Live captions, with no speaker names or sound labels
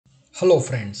Hello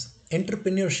friends,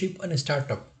 entrepreneurship અને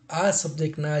startup આ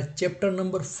સબ્જેક્ટના chapter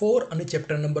number 4 અને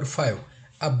ચેપ્ટર નંબર 5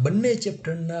 આ બંને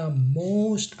ચેપ્ટરના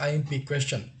મોસ્ટ આઈએમપી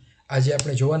ક્વેશ્ચન આજે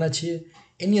આપણે જોવાના છીએ.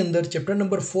 એની અંદર ચેપ્ટર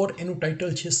નંબર 4 એનું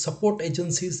ટાઇટલ છે સપોર્ટ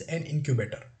એજન્સીઝ એન્ડ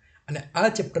ઇન્ક્યુબેટર અને આ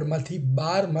ચેપ્ટરમાંથી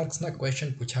 12 માર્ક્સના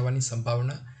ક્વેશ્ચન પૂછાવાની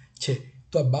સંભાવના છે.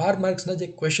 તો આ 12 માર્ક્સના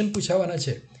જે ક્વેશ્ચન પૂછાવાના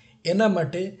છે એના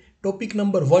માટે ટોપિક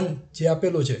નંબર 1 જે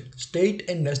આપેલો છે state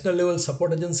and national level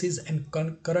support agencies end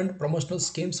current promotional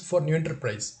schemes for new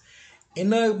enterprise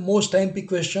એના મોસ્ટ આઈએમપી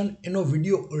ક્વેશ્ચન એનો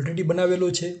વિડીયો ઓલરેડી બનાવેલો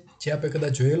છે જે આપણે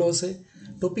કદાચ જોયેલો હશે.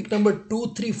 ટોપિક નંબર 2,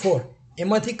 3, 4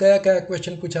 એમાંથી કયા કયા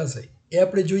ક્વેશ્ચન પૂછાશે એ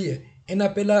આપણે જોઈએ. એના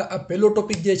પહેલાં આ પહેલો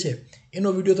ટોપિક જે છે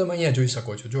એનો વિડીયો તમે અહીંયા જોઈ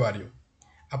શકો છો. જો આ રહ્યો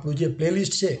આપણું જે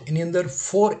પ્લેલિસ્ટ છે એની અંદર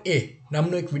 4A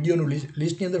નામનો એક વિડીયોનું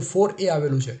લિસ્ટની અંદર 4A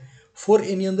આવેલું છે.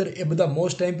 4A ની અંદર એ બધા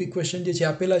મોસ્ટ આઈએમપી ક્વેશ્ચન જે છે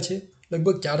આપેલા છે.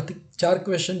 લગભગ 4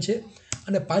 ક્વેશ્ચન છે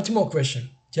અને 5મો ક્વેશ્ચન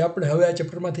જે આપણે હવે આ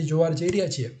ચેપ્ટરમાંથી જોવા જઈ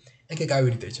રહ્યા છીએ એ કંઈક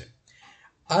આવી રીતે છે.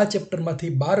 આ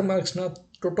ચેપ્ટરમાંથી 12 માર્ક્સના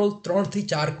ટોટલ 3 થી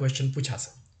 4 question પૂછાશે.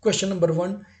 Question number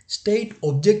 1, state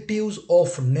objectives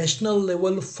of national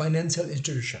level financial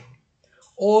institution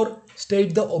or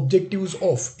state the objectives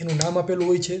of એનું નામ આપેલું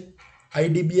હોય છે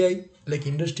IDBI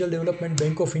like industrial development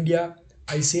bank of India,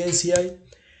 ICICI,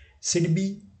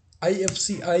 SIDBI,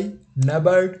 આઈએફસીઆઈ,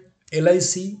 NABARD,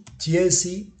 LIC,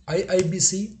 GIC,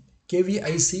 આઈઆઈબીસી,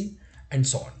 KVIC and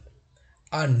so on.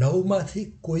 આ 9માંથી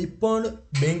કોઈ પણ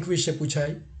bank વિશે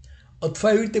પૂછાય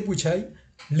અથવા એવી રીતે પૂછાય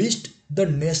list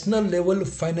the national level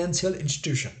financial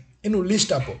institution એનું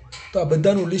લિસ્ટ આપો તો આ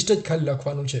બધાનું લિસ્ટ જ ખાલી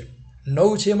લખવાનું છે.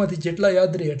 9 છે એમાંથી જેટલા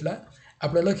યાદ રહે એટલા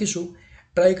આપણે લખીશું.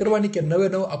 ટ્રાય કરવાની કે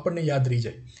 9 આપણને યાદ રહી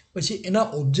જાય. પછી એના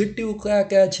ઓબ્જેક્ટિવ કયા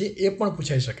કયા છે એ પણ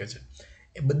પૂછાઈ શકે છે.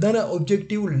 એ બધાના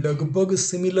ઓબ્જેક્ટિવ લગભગ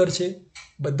સિમિલર છે.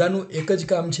 બધાનું એક જ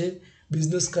કામ છે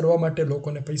બિઝનેસ કરવા માટે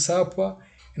લોકોને પૈસા આપવા,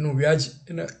 એનું વ્યાજ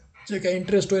એના જે કાંઈ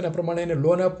ઇન્ટરેસ્ટ હોય એના પ્રમાણે એને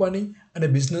લોન આપવાની અને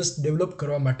બિઝનેસ ડેવલપ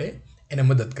કરવા માટે એને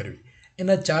મદદ કરવી.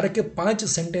 એના 4 કે 5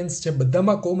 સેન્ટેન્સ જે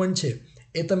બધામાં કોમન છે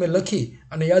એ તમે લખી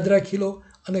અને યાદ રાખી લો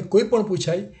અને કોઈ પણ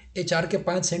પૂછાય એ 4 કે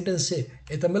 5 સેન્ટેન્સ છે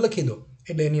એ તમે લખી દો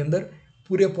એટલે એની અંદર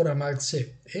પૂરેપૂરા માર્ક્સ છે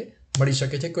એ મળી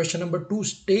શકે છે. Question number 2,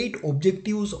 state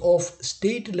objectives of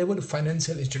state level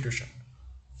financial institution.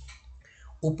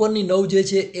 ઉપરની 9 જે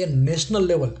છે એ નેશનલ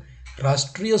લેવલ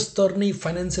રાષ્ટ્રીય સ્તરની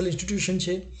ફાઇનાન્શિયલ ઇન્સ્ટિટ્યુશન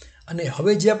છે અને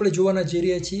હવે જે આપણે જોવાના જઈ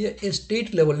રહ્યા છીએ એ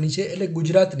સ્ટેટ લેવલની છે એટલે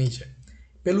ગુજરાતની છે.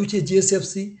 પેલું છે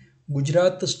GSFC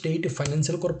Gujarat state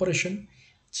financial corporation,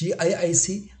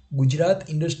 જીઆઈઆઈસી Gujarat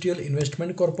industrial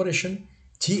investment corporation,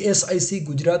 જીએસઆઈસી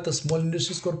Gujarat small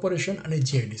industries corporation અને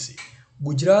GIDC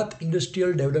Gujarat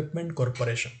industrial development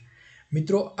corporation.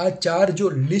 મિત્રો આ 4 જો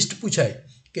લિસ્ટ પૂછાય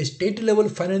કે સ્ટેટ લેવલ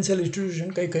ફાઇનાન્શિયલ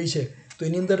ઇન્સ્ટિટ્યુશન કઈ કઈ છે તો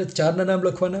એની અંદર 4ના નામ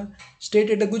લખવાના.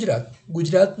 સ્ટેટ એટલે ગુજરાત,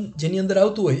 ગુજરાત જેની અંદર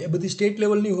આવતું હોય એ બધી સ્ટેટ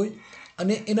લેવલની હોય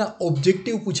અને એના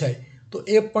ઓબ્જેક્ટિવ પૂછાય તો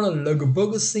એ પણ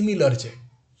લગભગ સિમિલર છે.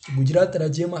 ગુજરાત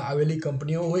રાજ્યમાં આવેલી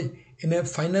કંપનીઓ હોય એને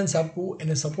ફાઇનાન્સ આપવું,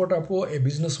 એને સપોર્ટ આપવો, એ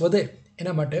બિઝનેસ વધે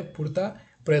એના માટે પૂરતા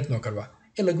પ્રયત્નો કરવા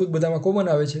એ લગભગ બધામાં કોમન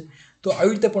આવે છે. તો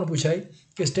આવી રીતે પણ પૂછાય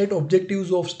કે state objectives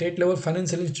of state level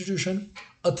financial institution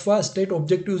અથવા state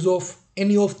objectives of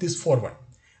any of this forward.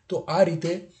 તો આ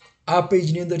રીતે આ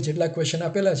પેજની અંદર જેટલા ક્વેશ્ચન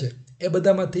આપેલા છે એ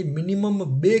બધામાંથી મિનિમમ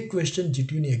 2 ક્વેશ્ચન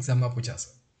જીટીયુની એક્ઝામમાં પૂછાશે.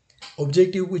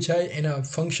 ઓબ્જેક્ટિવ પૂછાય, એના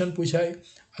ફંક્શન પૂછાય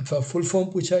અથવા ફૂલ ફોર્મ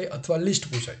પૂછાય અથવા લિસ્ટ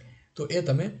પૂછાય તો એ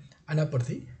તમે આના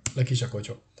પરથી લખી શકો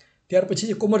છો. ત્યાર પછી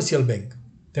છે commercial bank.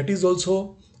 That is also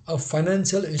a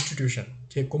financial institution.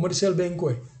 જે કોમર્શિયલ બેંક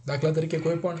હોય દાખલા તરીકે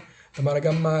કોઈ પણ તમારા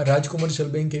ગામમાં રાજ કોમર્શિયલ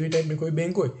બેંક એવી ટાઈપની કોઈ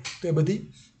બેંક હોય તો એ બધી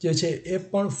જે છે એ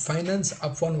પણ ફાઇનાન્સ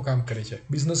આપવાનું કામ કરે છે.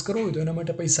 બિઝનેસ કરવો હોય તો એના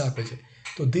માટે પૈસા આપે છે.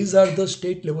 તો these are the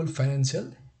state level financial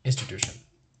institution.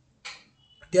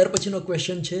 ત્યાર પછીનો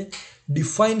ક્વેશ્ચન છે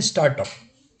define startup,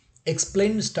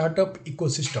 explain startup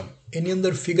ecosystem. એની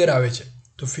અંદર ફિગર આવે છે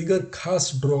તો ફિગર ખાસ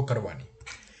ડ્રો કરવાની.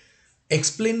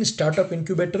 Explain startup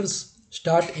incubators,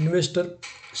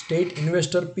 state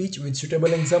investor pitch with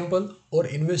suitable example or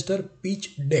investor pitch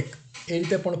deck એ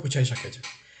રીતે પણ પૂછાઈ શકે છે.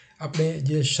 આપણે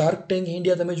જે શાર્ક ટેન્ક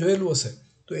ઇન્ડિયા તમે જોયેલું હશે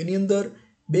તો એની અંદર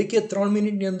 2 કે 3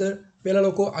 મિનિટની અંદર પહેલાં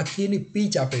લોકો આખી એની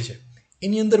પીચ આપે છે.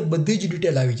 એની અંદર બધી જ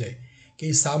ડિટેલ આવી જાય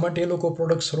કે શા માટે એ લોકો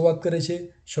પ્રોડક્ટ શરૂઆત કરે છે.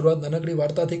 શરૂઆત નાનકડી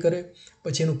વાર્તાથી કરે,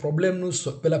 પછી એનું પ્રોબ્લેમનું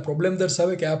પહેલાં પ્રોબ્લેમ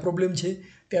દર્શાવે કે આ પ્રોબ્લેમ છે,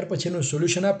 ત્યાર પછી એનું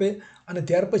સોલ્યુશન આપે અને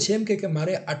ત્યાર પછી એમ કે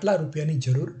મારે આટલા રૂપિયાની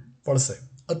જરૂર પડશે,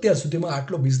 અત્યાર સુધીમાં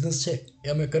આટલો બિઝનેસ છે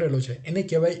એ અમે કરેલો છે. એને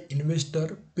કહેવાય ઇન્વેસ્ટર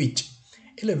પીચ.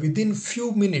 એટલે વિધિન ફ્યુ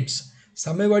મિનિટ્સ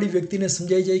સામેવાળી વ્યક્તિને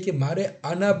સમજાઈ જાય કે મારે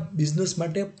આના બિઝનેસ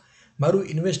માટે મારું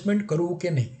ઇન્વેસ્ટમેન્ટ કરવું કે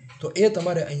નહીં. તો એ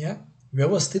તમારે અહીંયા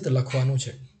વ્યવસ્થિત લખવાનું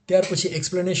છે. ત્યાર પછી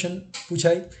એક્સપ્લેનેશન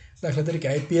પૂછાય. દાખલા તરીકે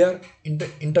IPR,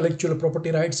 intellectual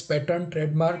property rights, patent,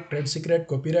 trademark, trade secret,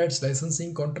 copyrights,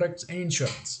 licensing, contracts and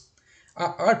insurance.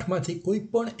 આ 8માંથી કોઈ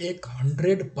પણ એક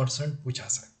 100%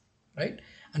 પૂછાશે, રાઈટ.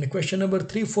 અને ક્વેશ્ચન નંબર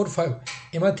 3, 4,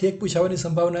 5 એમાંથી એક પૂછાવાની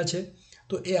સંભાવના છે,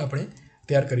 તો એ આપણે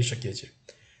તૈયાર કરી શકીએ છીએ.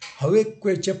 હવે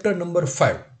કોઈ ચેપ્ટર નંબર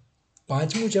 5,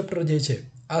 પાંચમું ચેપ્ટર જે છે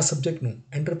આ સબ્જેક્ટનું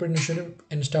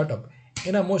એન્ટરપ્રેન્યોરશિપ એન્ડ સ્ટાર્ટઅપ,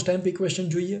 એના મોસ્ટ આઈએમપી ક્વેશ્ચન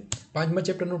જોઈએ. પાંચમા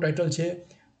ચેપ્ટરનું ટાઇટલ છે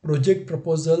project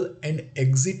proposal and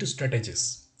exit strategies,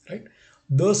 right.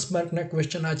 10 માર્કના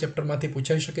question આ ચેપ્ટરમાંથી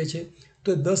પૂછાઈ શકે છે.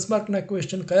 તો 10 માર્કના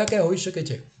ક્વેશ્ચન કયા કયા હોઈ શકે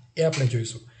છે એ આપણે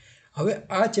જોઈશું. હવે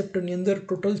આ ચેપ્ટરની અંદર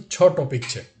ટોટલ 6 ટોપિક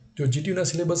છે. જો જીટીયુના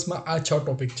સિલેબસમાં આ 6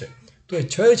 ટોપિક છે, તો એ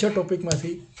 6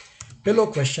 ટોપિકમાંથી પહેલો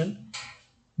ક્વેશ્ચન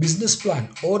બિઝનેસ પ્લાન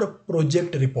ઓર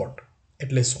પ્રોજેક્ટ રિપોર્ટ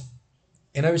એટલે શું,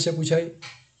 એના વિશે પૂછાય.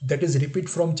 That is repeat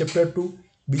from chapter 2.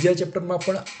 બીજા ચેપ્ટરમાં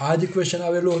પણ આ જ ક્વેશ્ચન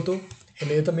આવેલો હતો,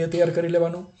 એટલે એ તમે તૈયાર કરી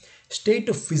લેવાનો. State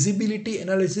feasibility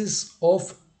analysis of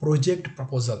project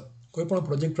proposal, કોઈ પણ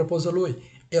પ્રોજેક્ટ પ્રપોઝલ હોય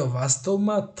એ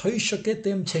વાસ્તવમાં થઈ શકે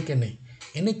તેમ છે કે નહીં,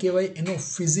 એને કહેવાય એનો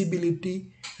ફિઝિબિલિટી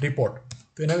રિપોર્ટ.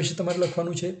 તો એના વિશે તમારે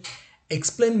લખવાનું છે.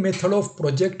 Explain method of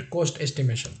project cost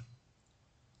estimation,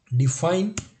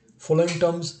 define following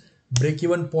terms, break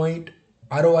even point,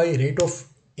 ROI rate of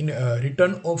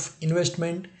return of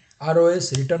investment, ROS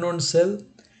return on sale,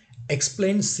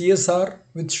 explain CSR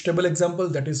with stable example,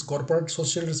 that is corporate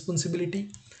social responsibility.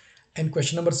 And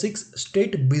question number 6,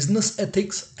 state business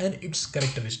ethics and its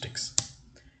characteristics.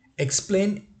 Explain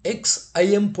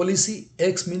XIM policy.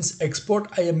 X means export,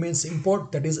 IM means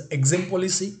import, that is exam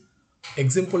policy.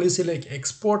 Exam policy like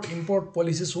export import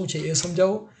policy શું છે એ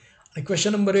સમજાવો. અને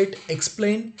question number 8,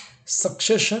 explain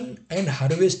succession and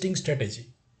harvesting strategy.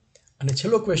 અને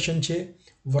છેલ્લો question છે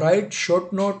right short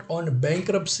note on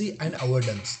bankruptcy and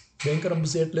અવોર્ડન્સ.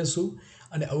 Bankruptcy એટલે શું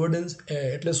અને અવોર્ડન્સ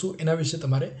એટલે શું, એના વિશે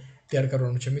તમારે તૈયાર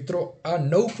કરવાનું છે. મિત્રો, આ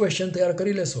 9 ક્વેશ્ચન તૈયાર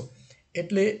કરી લેશો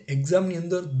એટલે એક્ઝામની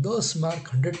અંદર 10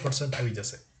 માર્ક 100% આવી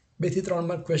જશે. 2 થી 3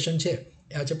 માર્ક ક્વેશ્ચન છે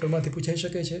એ આ ચેપ્ટરમાંથી પૂછાઈ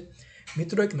શકે છે.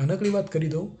 મિત્રો, એક નાનકડી વાત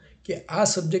કરી દઉં કે આ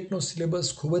સબ્જેક્ટનો સિલેબસ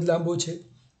ખૂબ જ લાંબો છે,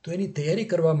 તો એની તૈયારી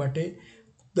કરવા માટે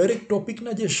દરેક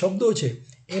ટોપિકના જે શબ્દો છે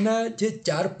એના જે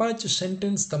 4-5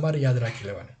 સેન્ટેન્સ તમારે યાદ રાખી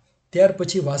લેવાના. ત્યાર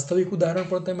પછી વાસ્તવિક ઉદાહરણ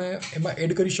પણ તમે એમાં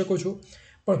એડ કરી શકો છો,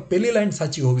 પણ પહેલી લાઈન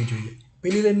સાચી હોવી જોઈએ.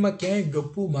 પહેલી લાઈનમાં ક્યાંય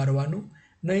ગપ્પું મારવાનું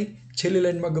નહીં. છેલ્લી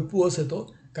લાઈનમાં ગપ્પું હશે તો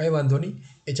કાંઈ વાંધો નહીં,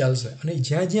 એ ચાલશે. અને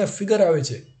જ્યાં જ્યાં ફિગર આવે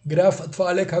છે, ગ્રાફ અથવા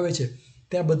આલેખ આવે છે,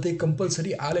 ત્યાં બધે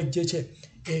કમ્પલસરી આલેખ જે છે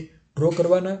એ ડ્રો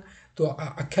કરવાના. તો આ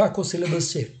આખો સિલેબસ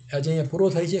છે આજે અહીંયા પૂરો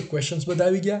થાય છે. ક્વેશ્ચન્સ બધા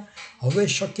આવી ગયા. હવે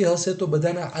શક્ય હશે તો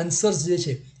બધાના આન્સર્સ જે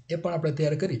છે એ પણ આપણે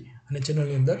તૈયાર કરી અને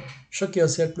ચેનલની અંદર શક્ય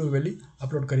હશે એટલું વહેલી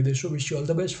અપલોડ કરી દઈશું. Wish you all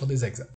the best for this exam.